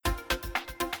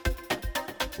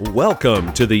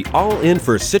Welcome to the All In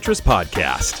for Citrus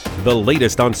podcast, the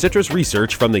latest on citrus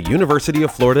research from the University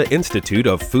of Florida Institute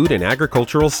of Food and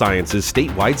Agricultural Sciences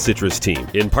statewide citrus team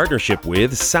in partnership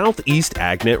with Southeast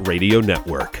AgNet Radio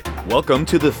Network. Welcome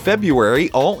to the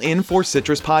February All In for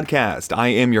Citrus podcast. I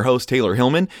am your host, Taylor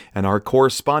Hillman, and our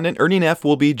correspondent, Ernie Neff,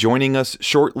 will be joining us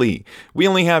shortly. We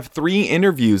only have 3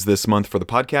 interviews this month for the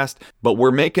podcast, but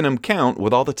we're making them count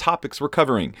with all the topics we're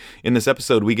covering. In this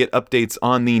episode, we get updates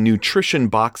on the nutrition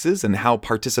boxes and how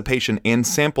participation and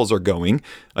samples are going,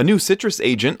 a new citrus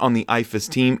agent on the IFAS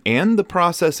team and the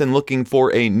process in looking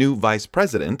for a new vice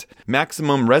president,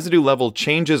 maximum residue level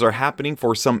changes are happening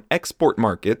for some export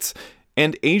markets,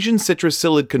 and Asian citrus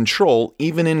psyllid control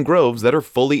even in groves that are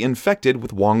fully infected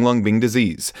with Huanglongbing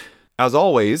disease. As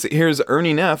always, here's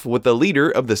Ernie Neff with the leader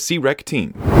of the CREC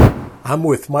team. I'm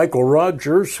with Michael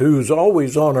Rogers, who's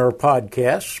always on our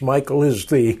podcasts. Michael is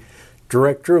the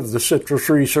director of the Citrus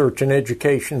Research and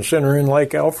Education Center in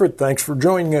Lake Alfred. Thanks for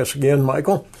joining us again,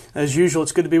 Michael. As usual,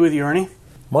 it's good to be with you, Ernie.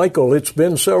 Michael, it's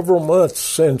been several months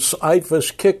since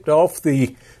IFAS kicked off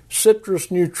the Citrus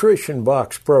Nutrition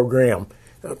Box program.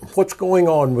 What's going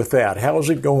on with that? How's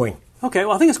it going? Okay,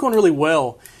 well, I think it's going really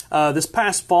well. This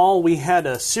past fall, we had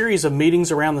a series of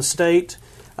meetings around the state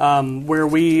where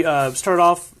we started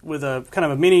off with a kind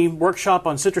of a mini workshop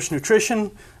on citrus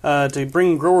nutrition to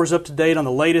bring growers up to date on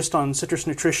the latest on citrus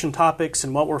nutrition topics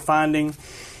and what we're finding.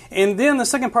 And then the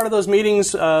second part of those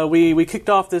meetings, we kicked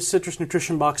off this Citrus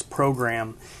Nutrition Box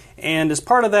program. And as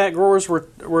part of that, growers were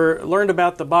learned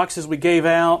about the boxes we gave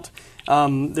out.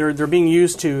 They're being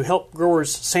used to help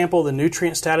growers sample the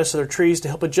nutrient status of their trees to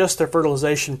help adjust their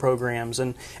fertilization programs.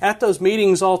 And at those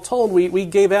meetings, all told, we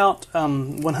gave out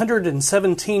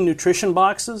 117 nutrition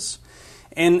boxes.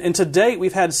 And to date,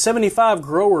 we've had 75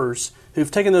 growers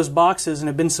who've taken those boxes and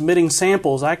have been submitting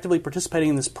samples, actively participating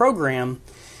in this program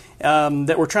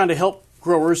that we're trying to help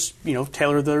growers,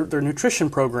 tailor their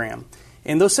nutrition program.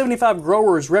 And those 75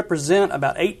 growers represent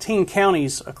about 18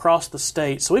 counties across the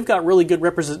state. So we've got really good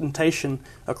representation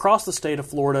across the state of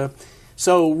Florida.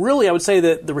 So really, I would say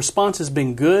that the response has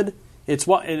been good. It's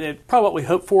probably what we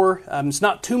hoped for. It's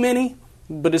not too many,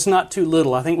 but it's not too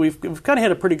little. I think we've kind of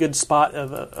hit a pretty good spot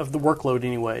of the workload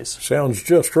anyways. Sounds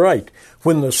just right.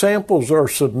 When the samples are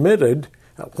submitted,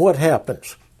 what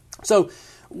happens? So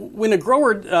when a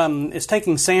grower is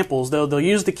taking samples, they'll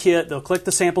use the kit, they'll collect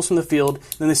the samples from the field,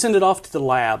 then they send it off to the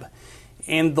lab.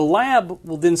 And the lab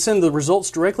will then send the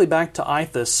results directly back to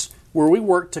IFAS, where we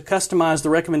work to customize the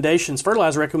recommendations,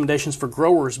 fertilizer recommendations for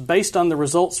growers based on the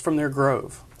results from their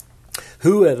grove.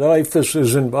 Who at IFAS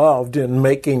is involved in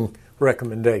making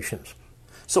recommendations?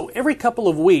 So every couple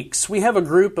of weeks, we have a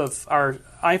group of our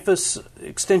IFAS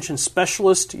extension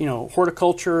specialists,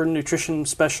 horticulture, nutrition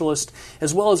specialists,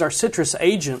 as well as our citrus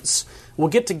agents. We'll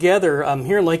get together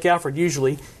here in Lake Alfred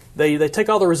usually. They take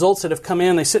all the results that have come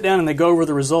in, they sit down and they go over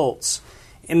the results.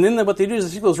 And then what they do is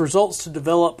they take those results to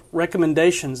develop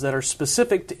recommendations that are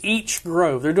specific to each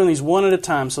grove. They're doing these one at a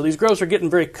time, so these groves are getting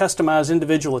very customized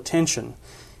individual attention.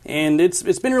 And it's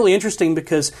been really interesting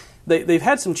because they've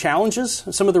had some challenges.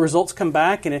 Some of the results come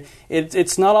back, and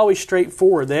it's not always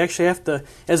straightforward. They actually have to,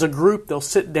 as a group, they'll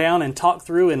sit down and talk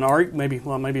through and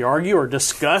maybe argue or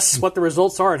discuss what the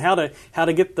results are and how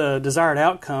to get the desired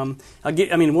outcome.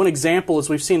 One example is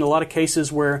we've seen a lot of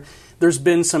cases where there's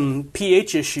been some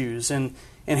pH issues and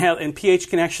pH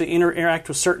can actually interact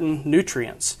with certain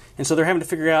nutrients. And so they're having to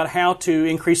figure out how to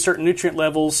increase certain nutrient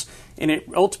levels, and it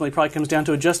ultimately probably comes down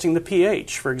to adjusting the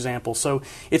pH, for example. So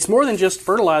it's more than just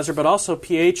fertilizer, but also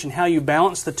pH and how you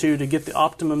balance the two to get the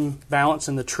optimum balance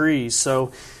in the trees.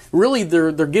 So really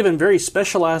they're given very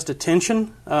specialized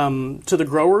attention to the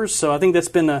growers. So I think that's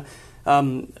been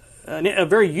a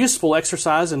very useful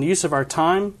exercise in the use of our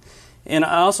time. And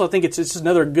I also think it's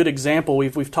another good example.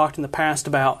 We've talked in the past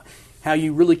about how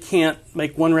you really can't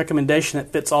make one recommendation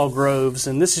that fits all groves.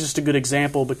 And this is just a good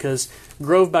example because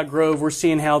grove by grove, we're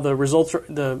seeing how the results,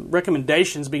 the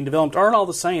recommendations being developed aren't all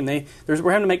the same.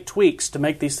 We're having to make tweaks to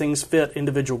make these things fit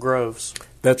individual groves.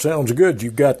 That sounds good.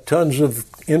 You've got tons of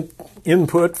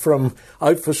input from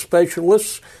IFAS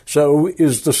specialists. So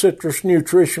is the Citrus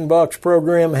Nutrition Box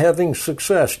program having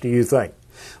success, do you think?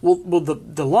 Well,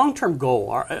 the long-term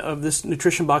goal of this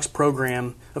Nutrition Box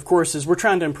program, of course, is we're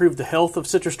trying to improve the health of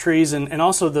citrus trees and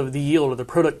also the yield or the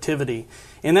productivity.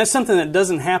 And that's something that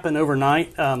doesn't happen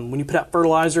overnight. When you put out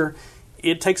fertilizer,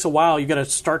 it takes a while. You've got to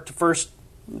start to first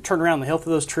turn around the health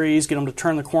of those trees, get them to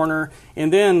turn the corner,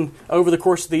 and then over the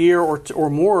course of the year or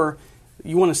more,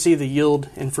 you want to see the yield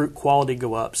and fruit quality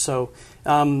go up. So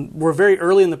we're very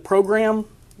early in the program.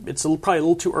 It's probably a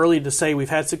little too early to say we've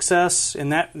had success in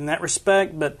that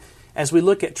respect, but as we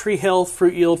look at tree health,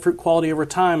 fruit yield, fruit quality over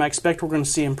time, I expect we're going to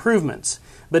see improvements.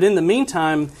 But in the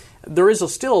meantime, there is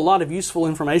still a lot of useful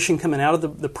information coming out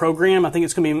of the program. I think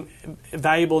it's going to be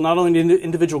valuable not only to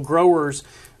individual growers,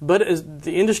 but as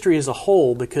the industry as a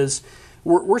whole, because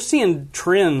we're seeing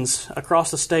trends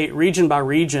across the state, region by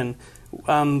region,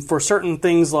 for certain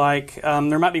things like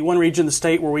there might be one region of the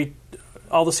state where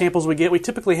all the samples we get, we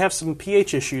typically have some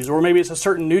pH issues, or maybe it's a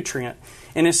certain nutrient.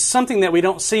 And it's something that we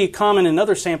don't see common in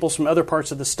other samples from other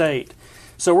parts of the state.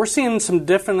 So we're seeing some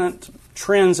definite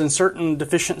trends in certain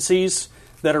deficiencies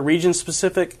that are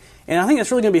region-specific. And I think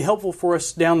that's really going to be helpful for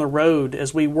us down the road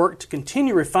as we work to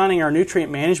continue refining our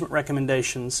nutrient management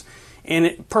recommendations.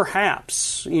 And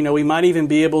perhaps, we might even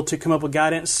be able to come up with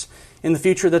guidance in the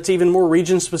future that's even more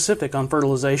region-specific on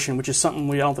fertilization, which is something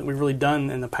I don't think we've really done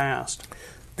in the past.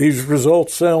 These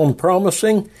results sound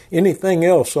promising. Anything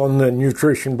else on the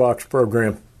Nutrition Box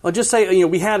program? I'll just say,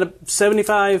 we had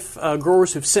 75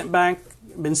 growers who've sent back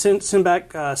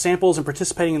samples and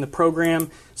participating in the program.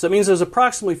 So that means there's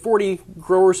approximately 40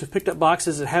 growers who've picked up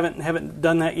boxes that haven't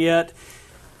done that yet.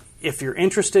 If you're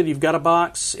interested, you've got a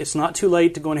box, it's not too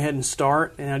late to go ahead and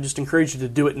start. And I just encourage you to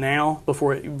do it now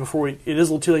before it is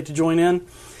a little too late to join in.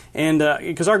 And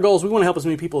because our goal is we want to help as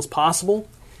many people as possible.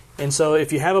 And so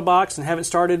if you have a box and haven't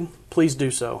started, please do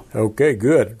so. Okay,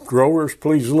 good. Growers,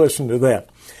 please listen to that.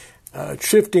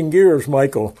 Shifting gears,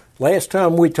 Michael, last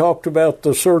time we talked about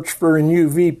the search for a new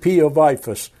VP of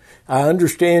IFAS. I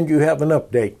understand you have an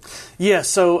update. Yes,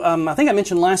 so I think I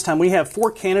mentioned last time we have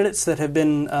 4 candidates that have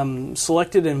been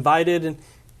selected and invited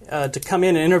to come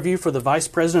in and interview for the Vice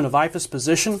President of IFAS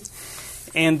position.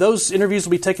 And those interviews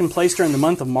will be taking place during the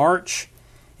month of March.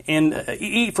 And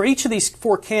for each of these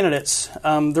 4 candidates,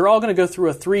 they're all going to go through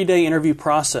a 3-day interview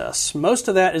process. Most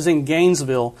of that is in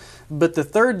Gainesville, but the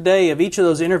 3rd day of each of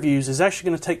those interviews is actually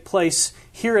going to take place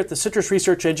here at the Citrus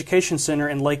Research Education Center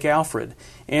in Lake Alfred.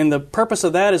 And the purpose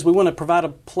of that is we want to provide a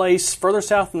place further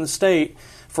south in the state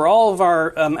for all of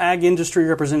our ag industry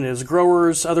representatives,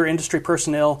 growers, other industry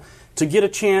personnel, to get a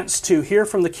chance to hear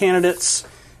from the candidates,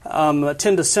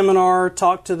 attend a seminar,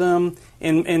 talk to them,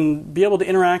 and be able to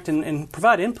interact and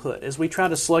provide input as we try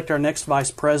to select our next vice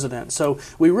president. So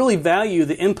we really value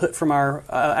the input from our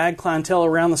ag clientele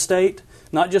around the state,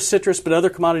 not just citrus, but other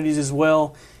commodities as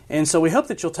well. And so we hope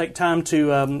that you'll take time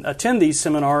to attend these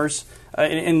seminars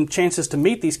and chances to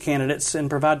meet these candidates and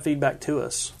provide feedback to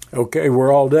us. Okay,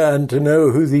 we're all dying to know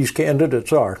who these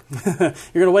candidates are. You're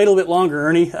going to wait a little bit longer,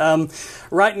 Ernie.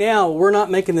 Right now, we're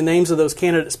not making the names of those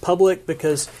candidates public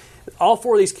because all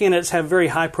 4 of these candidates have very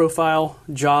high-profile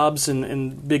jobs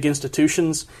in big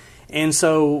institutions. And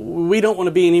so we don't want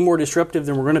to be any more disruptive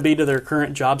than we're going to be to their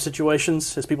current job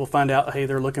situations as people find out, hey,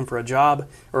 they're looking for a job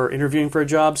or interviewing for a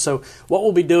job. So what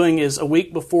we'll be doing is a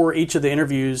week before each of the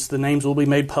interviews, the names will be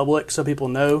made public so people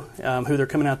know who they're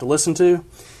coming out to listen to.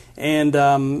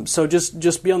 And so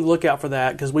just be on the lookout for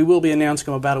that because we will be announcing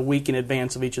them about a week in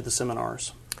advance of each of the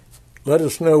seminars. Let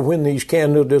us know when these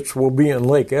candidates will be in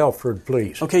Lake Alfred,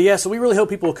 please. Okay, yeah, so we really hope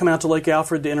people will come out to Lake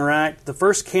Alfred to interact. The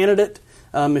first candidate,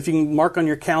 if you can mark on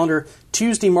your calendar,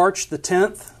 Tuesday, March the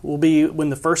 10th will be when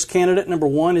the first candidate, number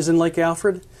 1, is in Lake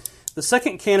Alfred. The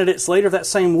second candidate's later that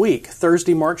same week,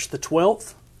 Thursday, March the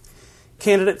 12th.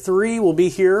 Candidate 3 will be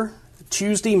here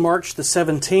Tuesday, March the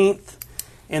 17th.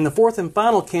 And the 4th and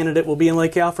final candidate will be in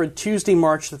Lake Alfred Tuesday,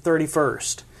 March the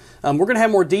 31st. We're going to have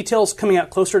more details coming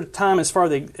out closer to time as far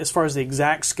as the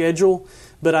exact schedule,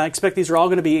 but I expect these are all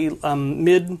going to be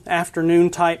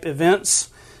mid-afternoon type events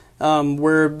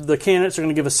where the candidates are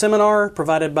going to give a seminar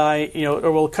provided by,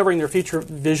 covering their future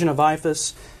vision of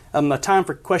IFAS, a time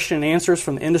for question and answers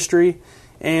from the industry,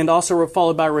 and also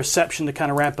followed by a reception to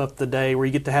kind of wrap up the day where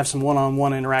you get to have some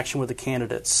one-on-one interaction with the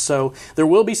candidates. So there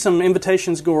will be some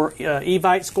invitations,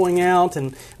 evites going out,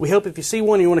 and we hope if you see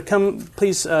one and you want to come,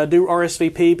 please do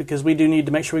RSVP because we do need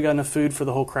to make sure we got enough food for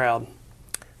the whole crowd.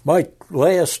 Mike,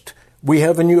 last, we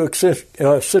have a new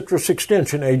citrus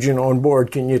extension agent on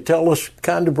board. Can you tell us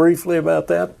kind of briefly about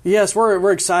that? Yes,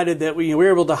 we're excited that we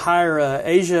were able to hire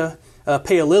Asia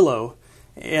Paolillo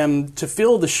to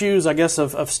fill the shoes, I guess,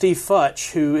 of Steve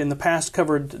Futch, who in the past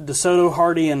covered DeSoto,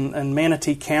 Hardy, and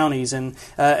Manatee counties. And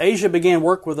Asia began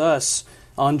work with us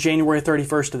on January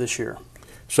 31st of this year.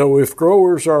 So if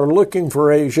growers are looking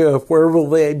for Asia, where will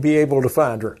they be able to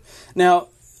find her? Now,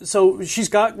 so she's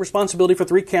got responsibility for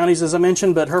 3 counties, as I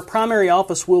mentioned, but her primary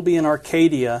office will be in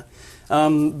Arcadia.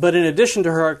 But in addition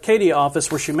to her Arcadia office,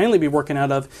 where she'll mainly be working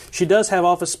out of, she does have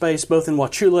office space both in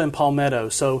Wauchula and Palmetto.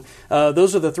 So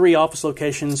those are the 3 office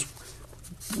locations.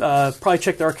 probably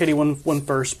check the Arcadia one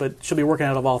first, but she'll be working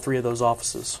out of all three of those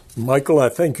offices. Michael, I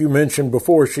think you mentioned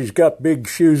before she's got big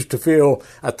shoes to fill.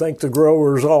 I think the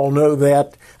growers all know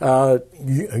that.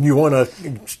 You want to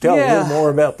tell a little more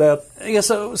about that? Yeah,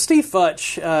 so Steve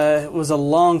Futch was a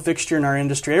long fixture in our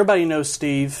industry. Everybody knows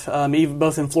Steve, even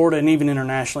both in Florida and even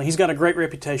internationally. He's got a great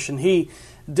reputation. He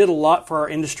did a lot for our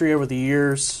industry over the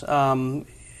years.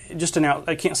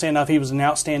 I can't say enough, he was an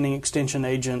outstanding extension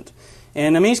agent.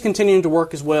 And he's continuing to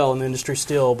work as well in the industry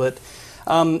still. But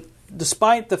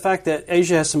despite the fact that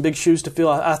Asia has some big shoes to fill,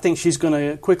 I think she's going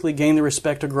to quickly gain the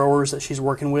respect of growers that she's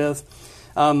working with.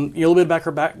 A little bit about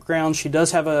her background. She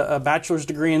does have a bachelor's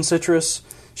degree in citrus.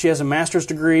 She has a master's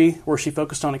degree where she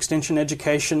focused on extension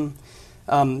education.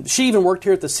 She even worked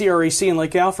here at the CREC in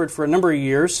Lake Alfred for a number of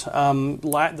years.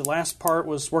 The last part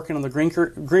was working on the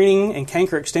greening and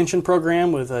canker extension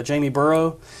program with Jamie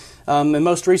Burrow. And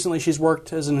most recently, she's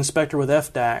worked as an inspector with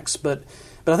FDAX. But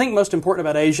I think most important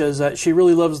about Asia is that she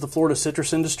really loves the Florida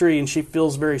citrus industry, and she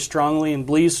feels very strongly and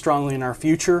believes strongly in our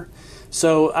future.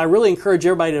 So I really encourage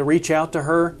everybody to reach out to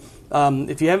her.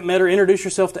 If you haven't met her, introduce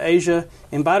yourself to Asia.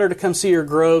 Invite her to come see her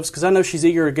groves, because I know she's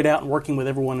eager to get out and working with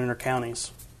everyone in her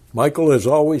counties. Michael, as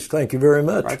always, thank you very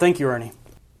much. All right, thank you, Ernie.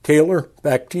 Taylor,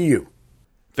 back to you.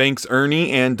 Thanks,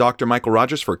 Ernie and Dr. Michael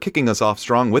Rogers, for kicking us off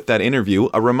strong with that interview.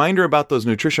 A reminder about those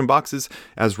nutrition boxes.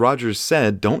 As Rogers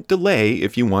said, don't delay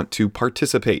if you want to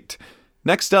participate.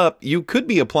 Next up, you could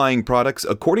be applying products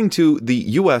according to the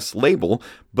U.S. label,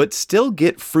 but still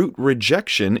get fruit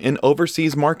rejection in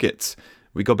overseas markets.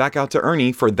 We go back out to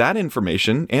Ernie for that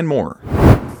information and more.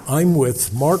 I'm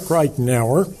with Mark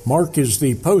Ritenour. Mark is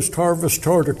the post-harvest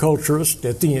horticulturist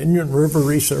at the Indian River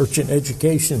Research and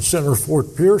Education Center,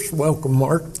 Fort Pierce. Welcome,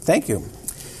 Mark. Thank you.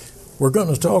 We're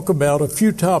going to talk about a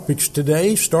few topics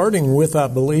today, starting with, I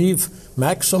believe,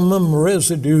 maximum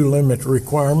residue limit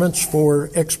requirements for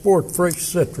export fresh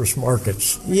citrus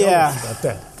markets. Tell us about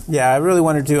that. Yeah, I really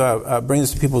wanted to bring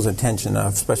this to people's attention,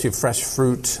 especially fresh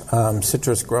fruit,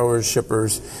 citrus growers,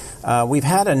 shippers. We've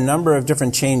had a number of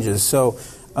different changes. So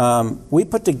we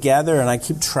put together, and I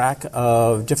keep track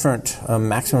of different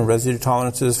maximum residue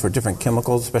tolerances for different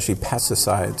chemicals, especially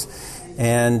pesticides.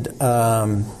 And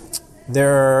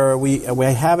we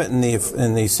have it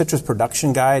in the citrus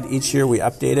production guide. Each year we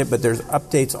update it, but there's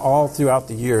updates all throughout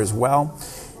the year as well.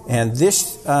 And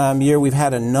this year we've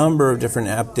had a number of different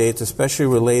updates, especially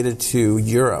related to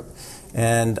Europe.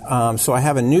 And so I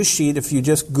have a new sheet. If you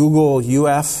just Google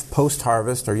UF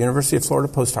post-harvest or University of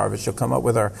Florida post-harvest, you'll come up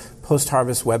with our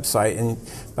post-harvest website. And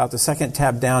about the second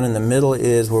tab down in the middle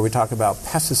is where we talk about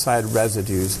pesticide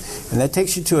residues. And that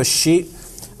takes you to a sheet,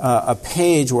 a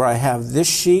page where I have this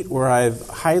sheet where I've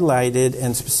highlighted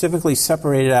and specifically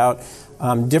separated out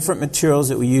different materials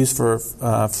that we use for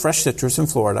fresh citrus in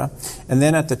Florida. And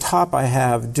then at the top I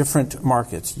have different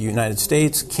markets: United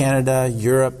States, Canada,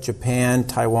 Europe, Japan,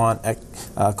 Taiwan,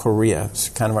 Korea. It's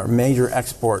kind of our major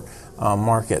export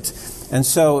markets. And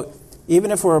so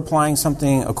even if we're applying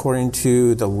something according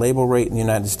to the label rate in the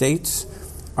United States,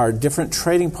 our different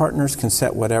trading partners can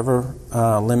set whatever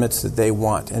limits that they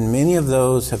want. And many of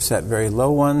those have set very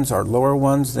low ones or lower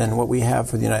ones than what we have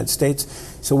for the United States.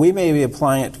 So we may be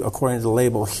applying it according to the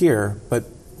label here, but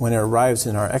when it arrives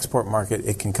in our export market,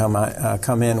 it can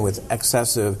come in with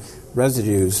excessive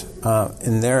residues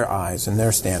in their eyes and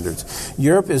their standards.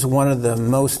 Europe is one of the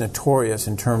most notorious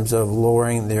in terms of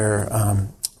lowering their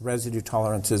residue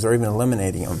tolerances or even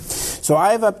eliminating them. So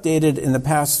I've updated in the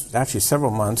past, actually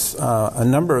several months, a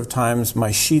number of times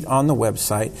my sheet on the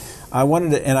website.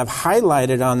 And I've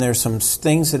highlighted on there some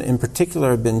things that in particular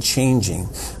have been changing.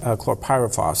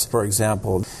 Chlorpyrifos, for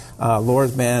example,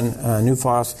 Lorsban,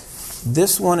 Nufos.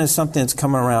 This one is something that's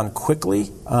coming around quickly.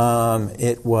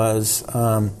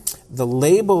 The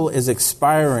label is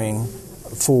expiring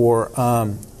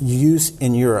for use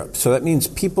in Europe. So that means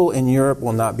people in Europe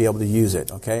will not be able to use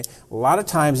it, okay? A lot of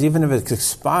times, even if it's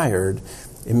expired,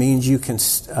 it means you can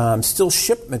still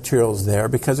ship materials there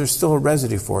because there's still a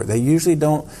residue for it. They usually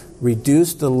don't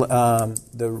reduce the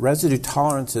residue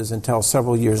tolerances until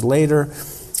several years later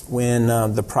when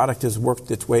the product has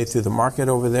worked its way through the market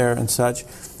over there and such.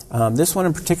 This one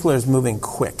in particular is moving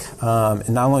quick. And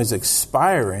not only is it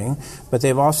expiring, but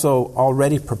they've also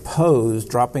already proposed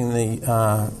dropping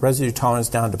the residue tolerance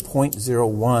down to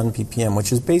 0.01 ppm,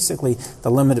 which is basically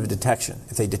the limit of detection.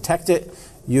 If they detect it,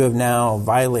 you have now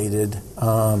violated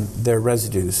their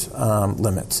residues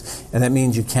limits. And that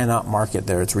means you cannot market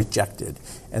there. It's rejected.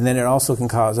 And then it also can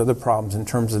cause other problems in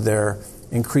terms of their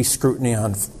increased scrutiny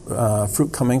on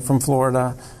fruit coming from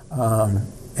Florida,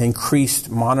 increased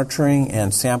monitoring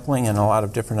and sampling and a lot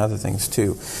of different other things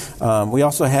too. We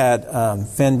also had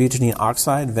phenbutadiene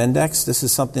oxide, Vendex. This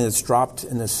is something that's dropped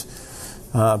in this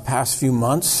past few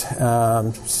months,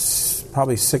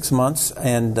 probably 6 months,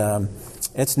 and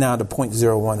it's now to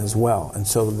 0.01 as well. And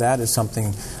so that is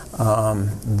something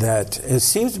that it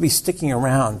seems to be sticking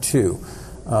around too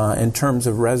in terms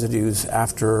of residues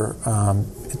after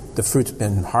the fruit's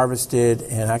been harvested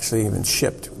and actually even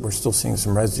shipped. We're still seeing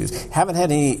some residues. Haven't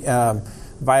had any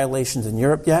violations in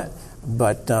Europe yet,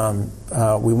 but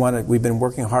we've been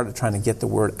working hard at trying to get the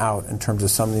word out in terms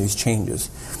of some of these changes.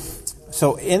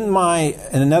 So and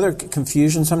another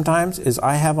confusion sometimes is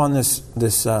I have on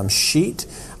this sheet,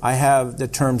 I have the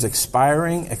terms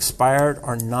expiring, expired,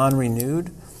 or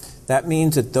non-renewed. That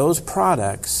means that those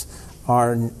products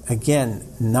are, again,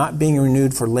 not being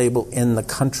renewed for label in the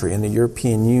country, in the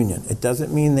European Union. It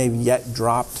doesn't mean they've yet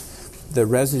dropped the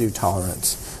residue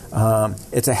tolerance.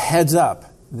 It's a heads up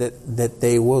that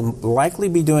they will likely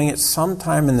be doing it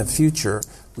sometime in the future.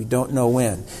 We don't know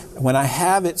when. When I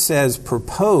have it says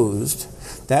proposed,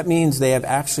 that means they have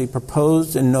actually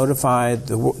proposed and notified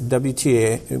the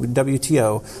WTO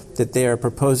that they are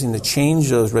proposing to change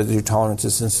those residue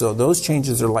tolerances, and so those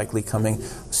changes are likely coming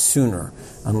sooner,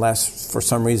 unless for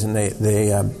some reason they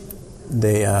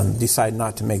decide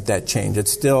not to make that change.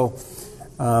 It's still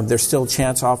there's still a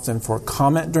chance often for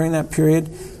comment during that period.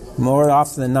 More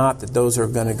often than not, that those are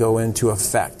going to go into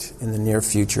effect in the near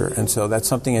future. And so that's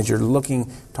something as you're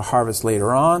looking to harvest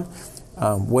later on,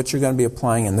 what you're going to be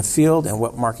applying in the field and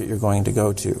what market you're going to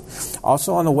go to.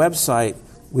 Also on the website,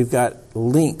 we've got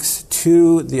links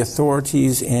to the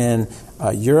authorities in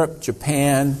Europe,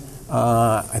 Japan,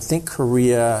 I think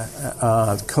Korea,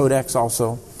 Codex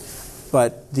also.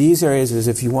 But these areas is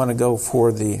if you want to go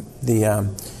for the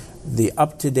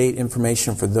up-to-date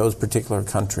information for those particular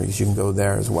countries, you can go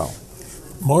there as well.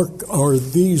 Mark, are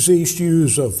these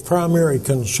issues of primary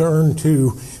concern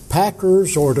to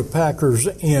packers or to packers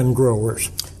and growers?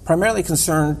 Primarily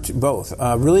concerned to both,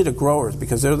 really to growers,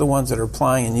 because they're the ones that are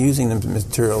applying and using the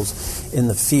materials in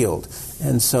the field.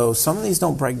 And so some of these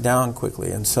don't break down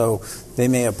quickly, and so they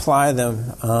may apply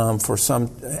them for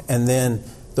some, and then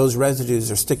those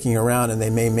residues are sticking around and they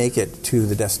may make it to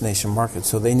the destination market.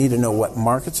 So they need to know what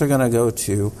markets they're going to go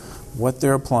to, what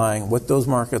they're applying, what those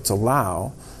markets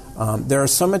allow. There are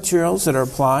some materials that are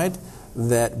applied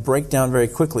that break down very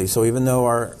quickly. So even though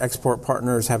our export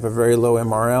partners have a very low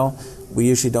MRL, we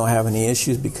usually don't have any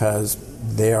issues because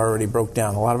they already broke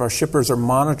down. A lot of our shippers are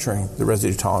monitoring the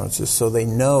residue tolerances, so they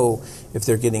know if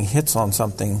they're getting hits on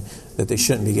something that they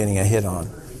shouldn't be getting a hit on.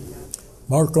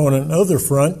 Mark, on another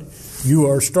front, you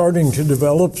are starting to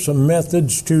develop some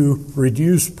methods to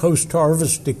reduce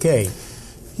post-harvest decay.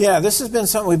 Yeah, this has been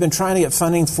something we've been trying to get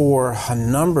funding for a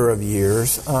number of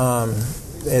years.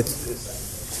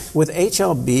 With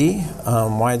HLB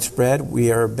widespread, we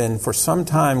have been for some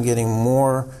time getting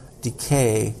more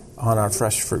decay on our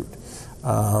fresh fruit.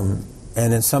 And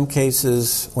in some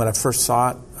cases, when I first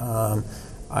saw it,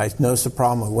 I noticed a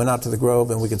problem. I went out to the grove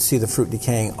and we could see the fruit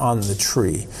decaying on the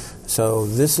tree. So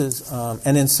this is,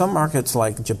 and in some markets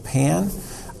like Japan,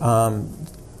 when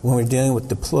we're dealing with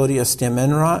Diplodia stem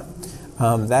end rot,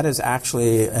 that is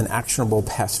actually an actionable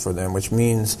pest for them, which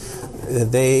means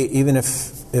they, even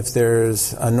if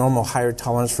there's a normal higher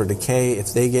tolerance for decay,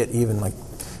 if they get even like,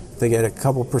 they get a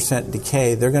couple %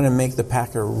 decay, they're going to make the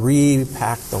packer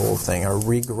repack the whole thing or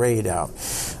regrade out.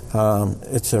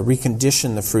 It's a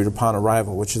recondition the fruit upon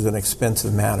arrival, which is an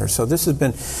expensive matter. So this has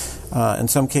been, in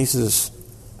some cases,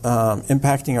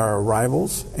 impacting our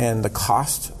arrivals and the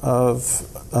cost of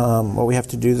what we have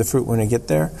to do to the fruit when we get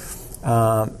there.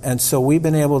 And so we've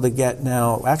been able to get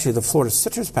now, actually the Florida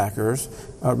Citrus Packers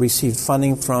received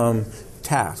funding from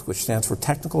TASC, which stands for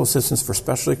Technical Assistance for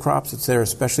Specialty Crops. It's there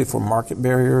especially for market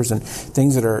barriers and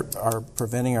things that are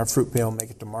preventing our fruit being able to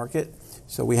make it to market.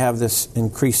 So we have this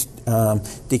increased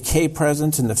decay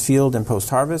presence in the field and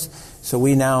post-harvest. So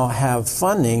we now have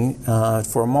funding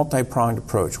for a multi-pronged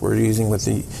approach. We're using with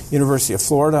the University of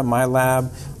Florida, my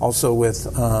lab, also with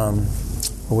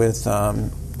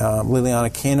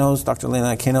Liliana Cano's, Dr.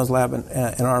 Liliana Cano's lab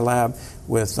in our lab,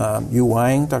 with Yu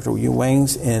Wang, Dr. Yu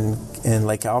Wang's in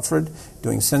Lake Alfred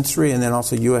doing sensory, and then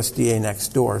also USDA next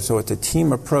door. So it's a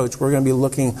team approach. We're going to be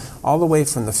looking all the way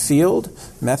from the field,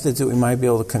 methods that we might be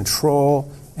able to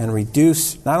control and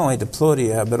reduce not only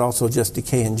diplodia, but also just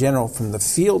decay in general from the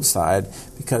field side,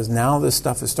 because now this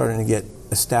stuff is starting to get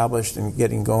established and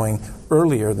getting going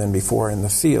earlier than before in the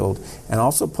field, and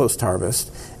also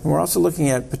post-harvest. And we're also looking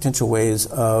at potential ways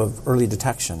of early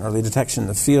detection in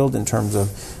the field in terms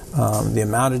of the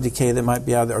amount of decay that might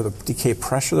be out there, or the decay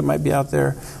pressure that might be out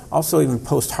there. Also, even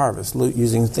post-harvest,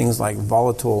 using things like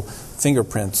volatile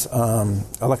fingerprints,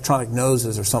 electronic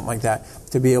noses or something like that,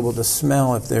 to be able to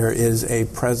smell if there is a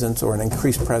presence or an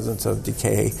increased presence of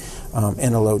decay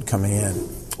in a load coming in.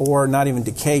 Or not even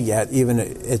decay yet, even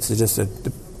it's just an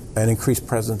increased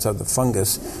presence of the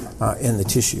fungus in the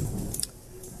tissue.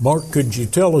 Mark, could you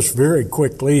tell us very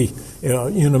quickly,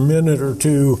 in a minute or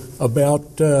two,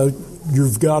 about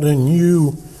you've got a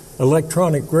new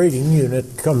electronic grading unit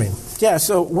coming? Yeah,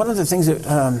 so one of the things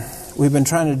that we've been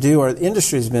trying to do, or the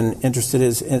industry has been interested,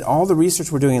 is in all the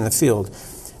research we're doing in the field,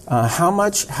 how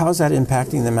is that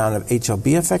impacting the amount of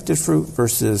HLB-affected fruit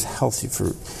versus healthy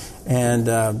fruit?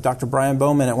 And Dr. Brian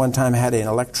Bowman at one time had an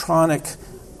electronic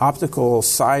optical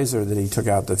sizer that he took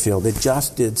out the field. It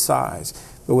just did size.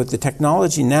 But with the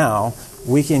technology now,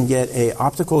 we can get an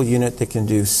optical unit that can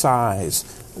do size,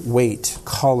 weight,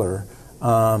 color.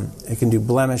 It can do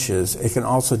blemishes. It can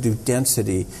also do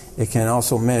density. It can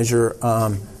also measure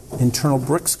internal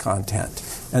Brix content.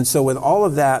 And so with all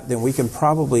of that, then we can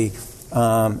probably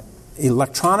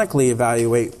electronically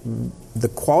evaluate the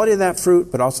quality of that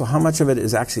fruit, but also how much of it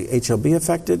is actually HLB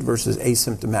affected versus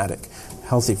asymptomatic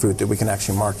healthy fruit that we can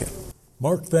actually market.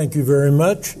 Mark, thank you very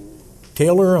much.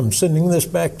 Taylor, I'm sending this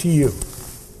back to you.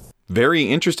 Very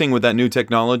interesting with that new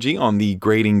technology on the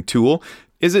grading tool.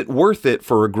 Is it worth it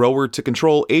for a grower to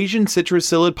control Asian citrus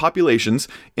psyllid populations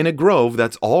in a grove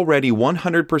that's already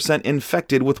 100%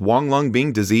 infected with Huanglong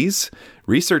Bing disease?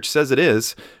 Research says it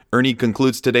is. Ernie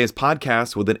concludes today's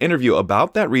podcast with an interview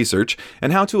about that research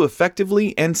and how to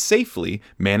effectively and safely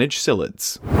manage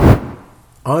psyllids.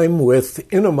 I'm with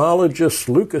entomologist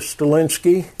Lukasz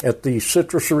Stelinski at the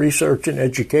Citrus Research and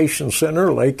Education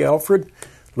Center, Lake Alfred.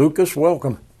 Lukasz,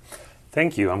 welcome.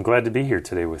 Thank you. I'm glad to be here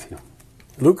today with you.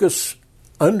 Lukasz,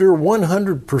 under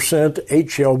 100%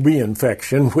 HLB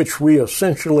infection, which we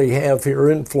essentially have here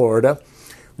in Florida,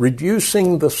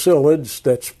 reducing the psyllids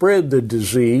that spread the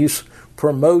disease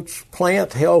promotes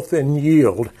plant health and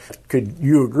yield. Could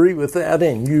you agree with that,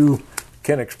 and you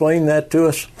can explain that to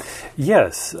us?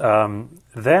 Yes.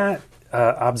 That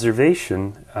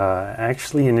observation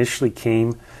actually initially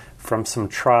came from some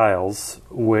trials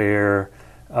where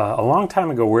a long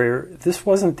time ago, where this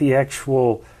wasn't the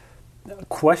actual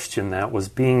question that was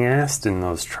being asked in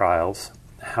those trials.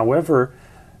 However,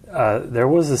 there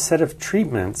was a set of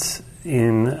treatments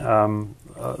in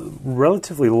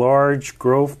relatively large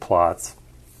grove plots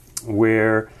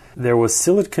where there was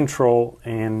psyllid control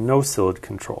and no psyllid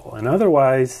control. And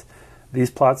otherwise, these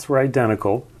plots were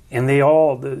identical, and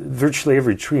virtually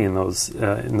every tree in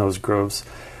those groves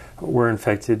were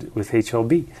infected with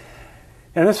HLB.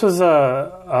 And this was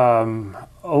a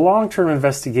long-term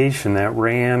investigation that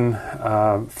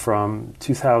ran from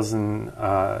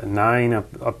 2009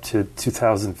 up to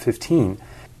 2015.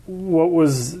 What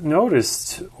was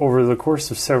noticed over the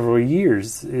course of several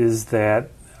years is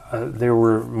that there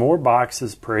were more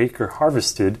boxes per acre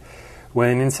harvested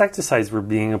when insecticides were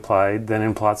being applied than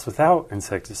in plots without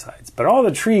insecticides. But all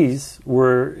the trees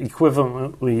were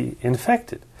equivalently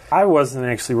infected. I wasn't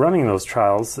actually running those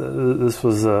trials. This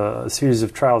was a series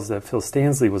of trials that Phil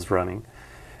Stansley was running.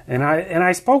 And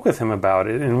I spoke with him about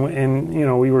it,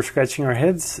 and we were scratching our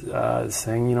heads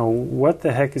saying, what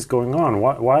the heck is going on?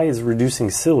 Why is reducing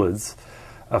psyllids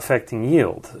affecting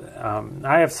yield?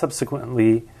 I have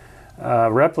subsequently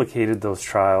replicated those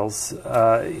trials,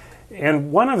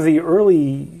 and one of the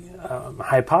early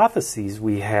hypotheses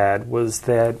we had was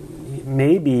that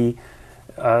maybe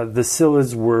the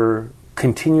psyllids were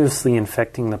continuously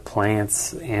infecting the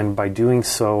plants, and by doing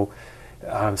so,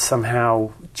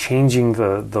 somehow changing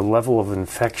the level of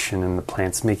infection in the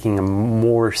plants, making them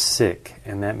more sick,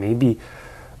 and that maybe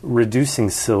reducing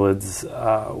psyllids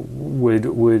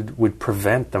would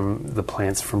prevent the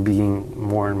plants from being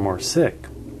more and more sick.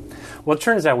 Well, it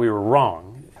turns out we were wrong.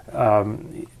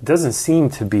 It doesn't seem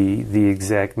to be the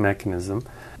exact mechanism.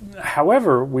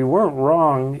 However, we weren't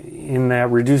wrong in that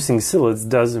reducing psyllids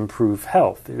does improve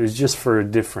health. It was just for a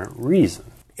different reason.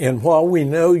 And while we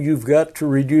know you've got to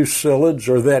reduce psyllids,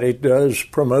 or that it does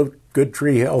promote good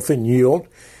tree health and yield,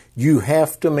 you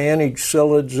have to manage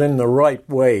psyllids in the right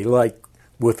way, like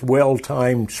with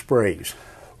well-timed sprays.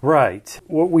 Right.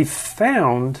 What we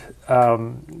found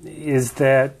is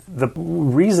that the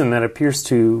reason that appears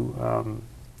to,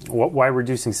 why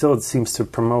reducing psyllids seems to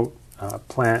promote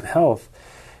plant health,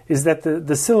 is that the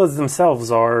psyllids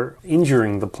themselves are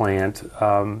injuring the plant,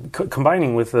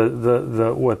 combining with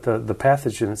what the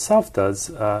pathogen itself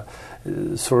does,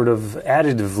 sort of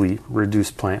additively reduce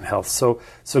plant health. So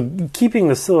keeping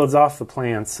the psyllids off the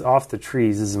plants, off the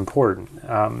trees, is important.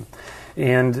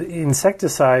 And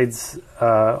insecticides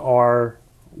are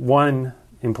one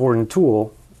important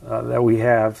tool that we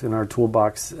have in our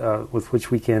toolbox with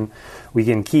which we can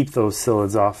keep those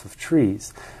psyllids off of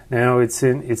trees. Now, it's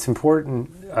important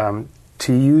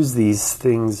to use these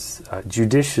things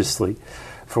judiciously.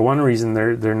 For one reason,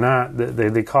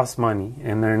 they cost money,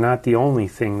 and they're not the only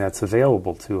thing that's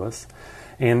available to us.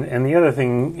 And the other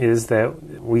thing is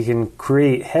that we can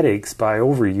create headaches by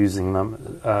overusing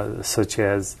them, such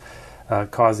as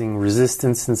causing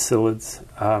resistance in psyllids,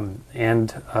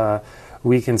 and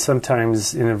we can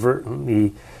sometimes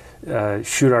inadvertently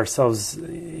shoot ourselves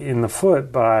in the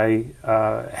foot by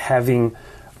having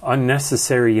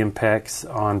unnecessary impacts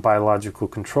on biological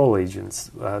control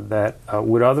agents that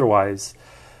would otherwise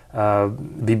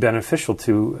be beneficial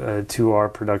to our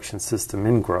production system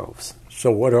in groves. So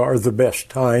what are the best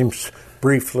times,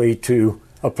 briefly, to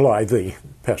apply the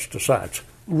pesticides?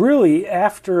 Really,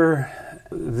 after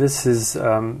this is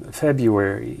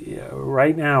February,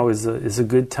 right now is a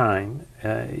good time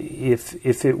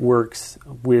if it works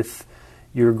with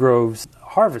your grove's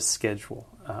harvest schedule.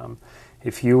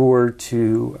 If you were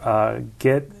to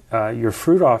get your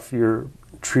fruit off your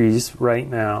trees right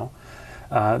now,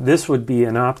 this would be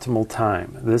an optimal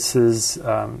time. This is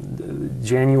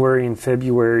January and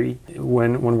February,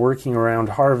 when working around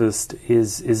harvest,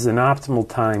 is an optimal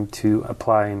time to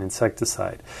apply an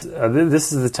insecticide.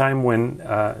 This is the time when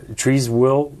trees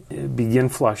will begin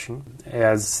flushing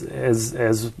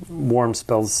as warm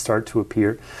spells start to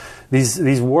appear.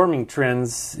 These warming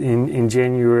trends in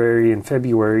January and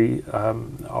February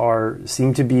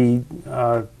seem to be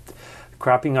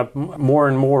cropping up more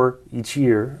and more each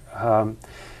year.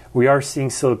 We are seeing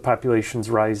psyllid populations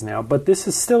rise now, but this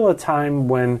is still a time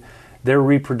when their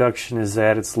reproduction is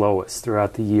at its lowest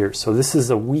throughout the year. So this is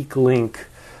a weak link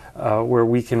where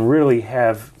we can really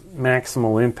have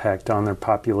maximal impact on their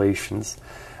populations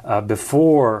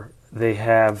before they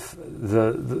have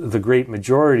the great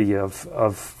majority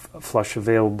of flush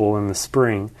available in the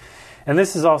spring. And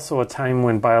this is also a time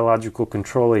when biological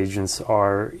control agents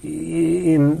are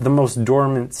in the most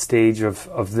dormant stage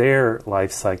of their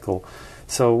life cycle.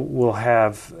 So we'll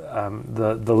have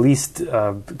the least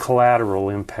collateral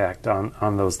impact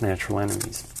on those natural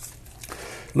enemies.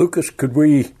 Lucas, could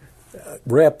we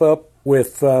wrap up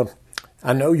with,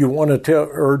 I know you want to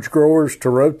urge growers to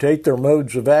rotate their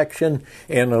modes of action,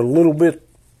 and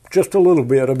just a little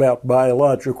bit about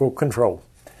biological control.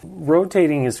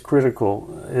 Rotating is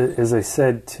critical, as I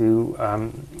said, to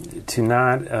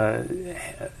not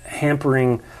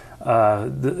hampering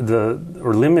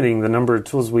or limiting the number of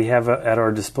tools we have at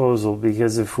our disposal,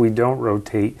 because if we don't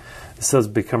rotate, the cells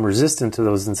become resistant to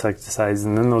those insecticides,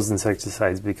 and then those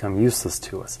insecticides become useless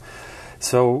to us.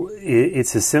 So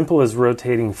it's as simple as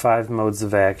rotating 5 modes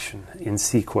of action in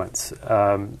sequence.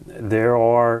 There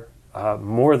are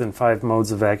more than 5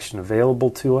 modes of action available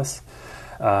to us.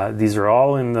 These are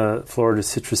all in the Florida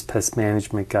Citrus Pest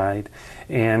Management Guide,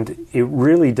 and it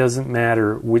really doesn't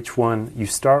matter which one you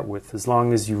start with as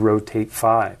long as you rotate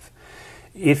 5.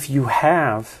 If you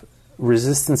have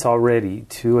resistance already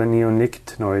to a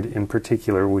neonicotinoid in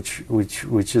particular,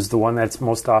 which is the one that's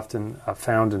most often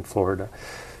found in Florida,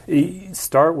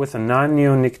 start with a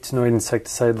non-neonicotinoid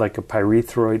insecticide like a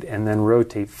pyrethroid, and then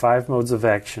rotate 5 modes of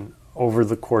action over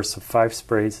the course of 5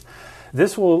 sprays.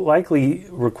 This will likely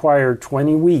require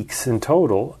 20 weeks in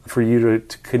total for you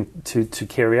to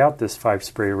carry out this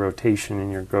 5-spray rotation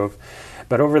in your grove.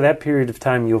 But over that period of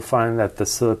time, you'll find that the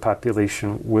psyllid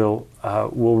population will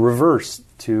reverse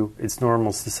to its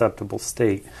normal susceptible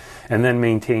state, and then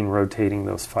maintain rotating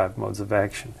those 5 modes of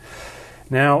action.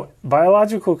 Now,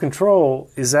 biological control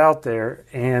is out there,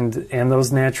 and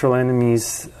those natural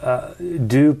enemies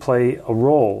do play a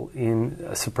role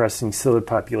in suppressing psyllid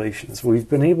populations. We've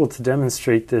been able to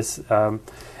demonstrate this,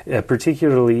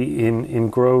 particularly in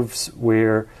groves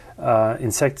where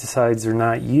insecticides are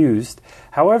not used.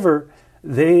 However,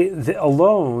 they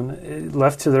alone,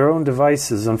 left to their own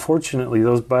devices, unfortunately,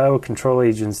 those biocontrol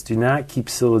agents do not keep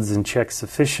psyllids in check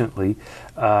sufficiently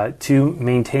to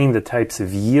maintain the types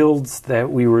of yields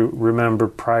that we remember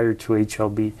prior to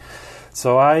HLB.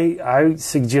 So I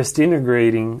suggest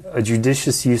integrating a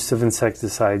judicious use of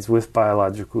insecticides with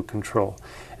biological control.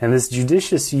 And this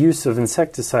judicious use of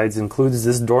insecticides includes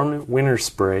this dormant winter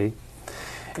spray,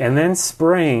 and then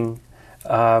spraying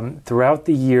throughout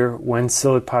the year when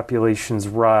psyllid populations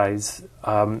rise.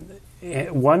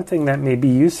 One thing that may be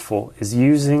useful is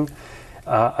using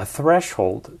a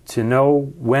threshold to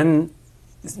know when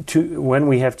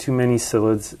we have too many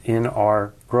psyllids in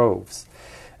our groves.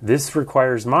 This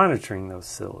requires monitoring those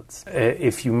psyllids.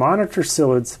 If you monitor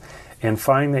psyllids and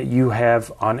find that you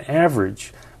have, on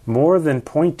average, more than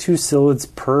 0.2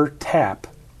 psyllids per tap,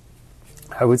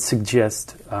 I would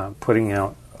suggest putting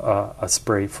out a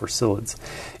spray for psyllids.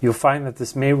 You'll find that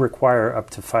this may require up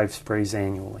to 5 sprays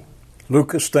annually.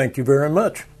 Lukasz, thank you very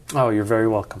much. Oh, you're very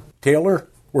welcome. Taylor,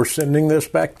 we're sending this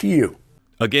back to you.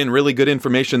 Again, really good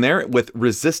information there, with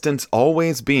resistance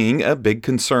always being a big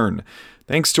concern.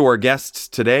 Thanks to our guests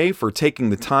today for taking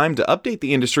the time to update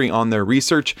the industry on their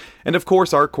research, and of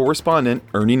course our correspondent,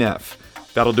 Ernie Neff.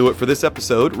 That'll do it for this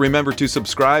episode. Remember to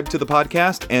subscribe to the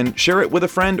podcast and share it with a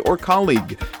friend or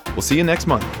colleague. We'll see you next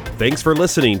month. Thanks for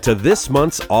listening to this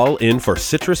month's All In for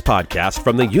Citrus podcast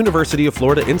from the University of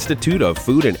Florida Institute of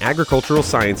Food and Agricultural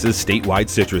Sciences statewide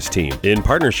citrus team in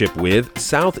partnership with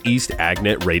Southeast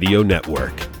AgNet Radio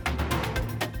Network.